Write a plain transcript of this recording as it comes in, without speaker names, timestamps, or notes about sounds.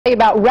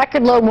About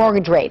record low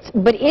mortgage rates,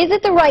 but is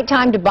it the right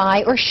time to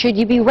buy or should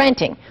you be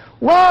renting?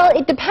 Well,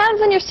 it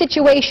depends on your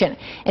situation.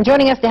 And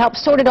joining us to help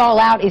sort it all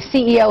out is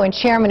CEO and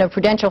Chairman of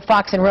Prudential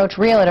Fox & Roach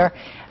Realtor,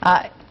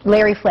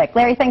 Larry Flick.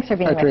 Larry, thanks for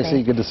being with me. Hi,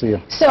 Tracy. Good to see you.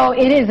 So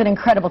it is an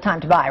incredible time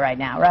to buy right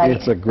now, right?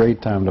 It's a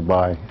great time to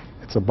buy.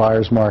 It's a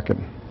buyer's market.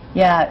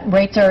 Yeah,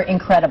 rates are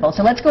incredible.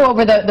 So let's go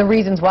over the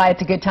reasons why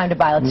it's a good time to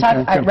buy. Let's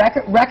talk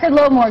record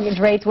low mortgage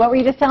rates. What were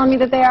you just telling me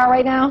that they are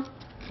right now?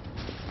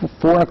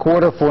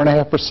 4.25%,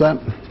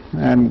 4.5%.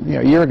 And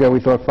a year ago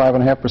we thought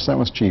 5.5%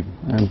 was cheap,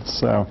 and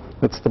so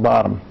that's the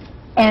bottom.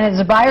 And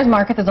it's a buyer's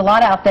market. There's a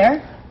lot out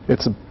there.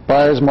 It's a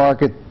buyer's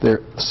market.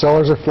 The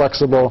sellers are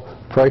flexible,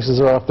 prices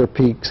are off their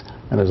peaks,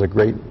 and there's a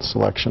great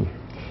selection.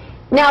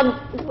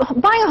 Now,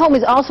 buying a home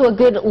is also a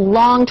good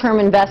long-term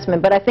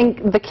investment, but I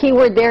think the key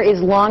word there is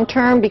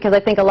long-term, because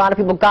I think a lot of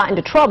people got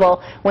into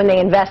trouble when they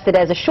invested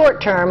as a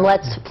short-term,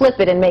 let's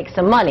flip it and make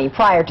some money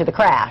prior to the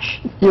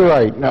crash. You're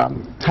right.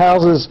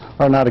 Houses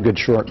are not a good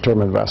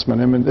short-term investment.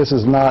 I mean, this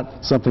is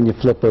not something you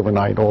flip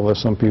overnight, although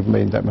some people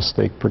made that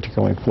mistake,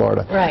 particularly in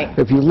Florida. Right.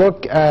 If you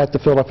look at the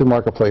Philadelphia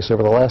marketplace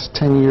over the last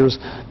 10 years,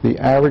 the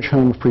average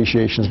home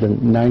appreciation has been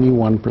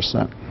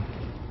 91%.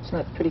 So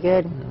that's pretty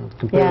good.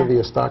 Compared to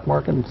the stock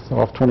market, it's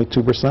off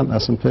 22%,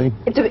 S&P.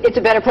 It's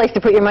a better place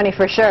to put your money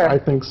for sure. I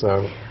think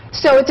so.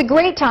 So it's a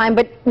great time,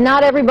 but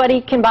not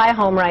everybody can buy a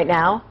home right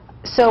now.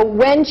 So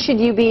when should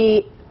you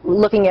be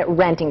looking at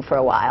renting for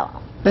a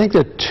while? I think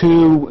there are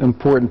two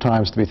important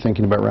times to be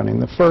thinking about renting.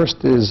 The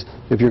first is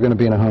if you're going to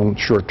be in a home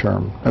short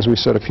term. As we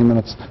said a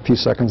few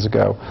seconds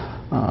ago,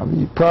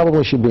 you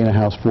probably should be in a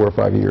house 4 or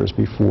 5 years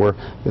before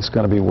it's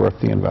going to be worth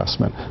the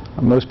investment.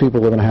 Most people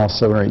live in a house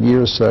 7 or 8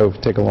 years, so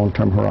take a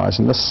long-term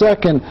horizon. The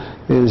second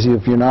is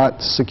if you're not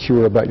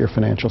secure about your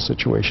financial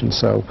situation.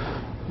 So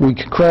weak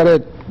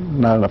credit,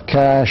 not enough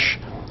cash,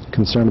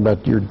 concerned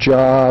about your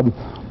job,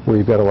 or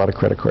you've got a lot of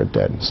credit card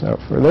debt. So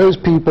for those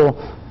people,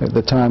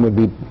 the time would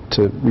be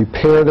to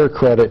repair their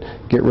credit,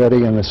 get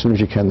ready, and as soon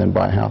as you can, then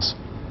buy a house.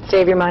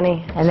 Save your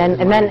money, and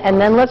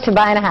then look to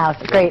buying a house.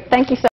 Great. Thank you so much.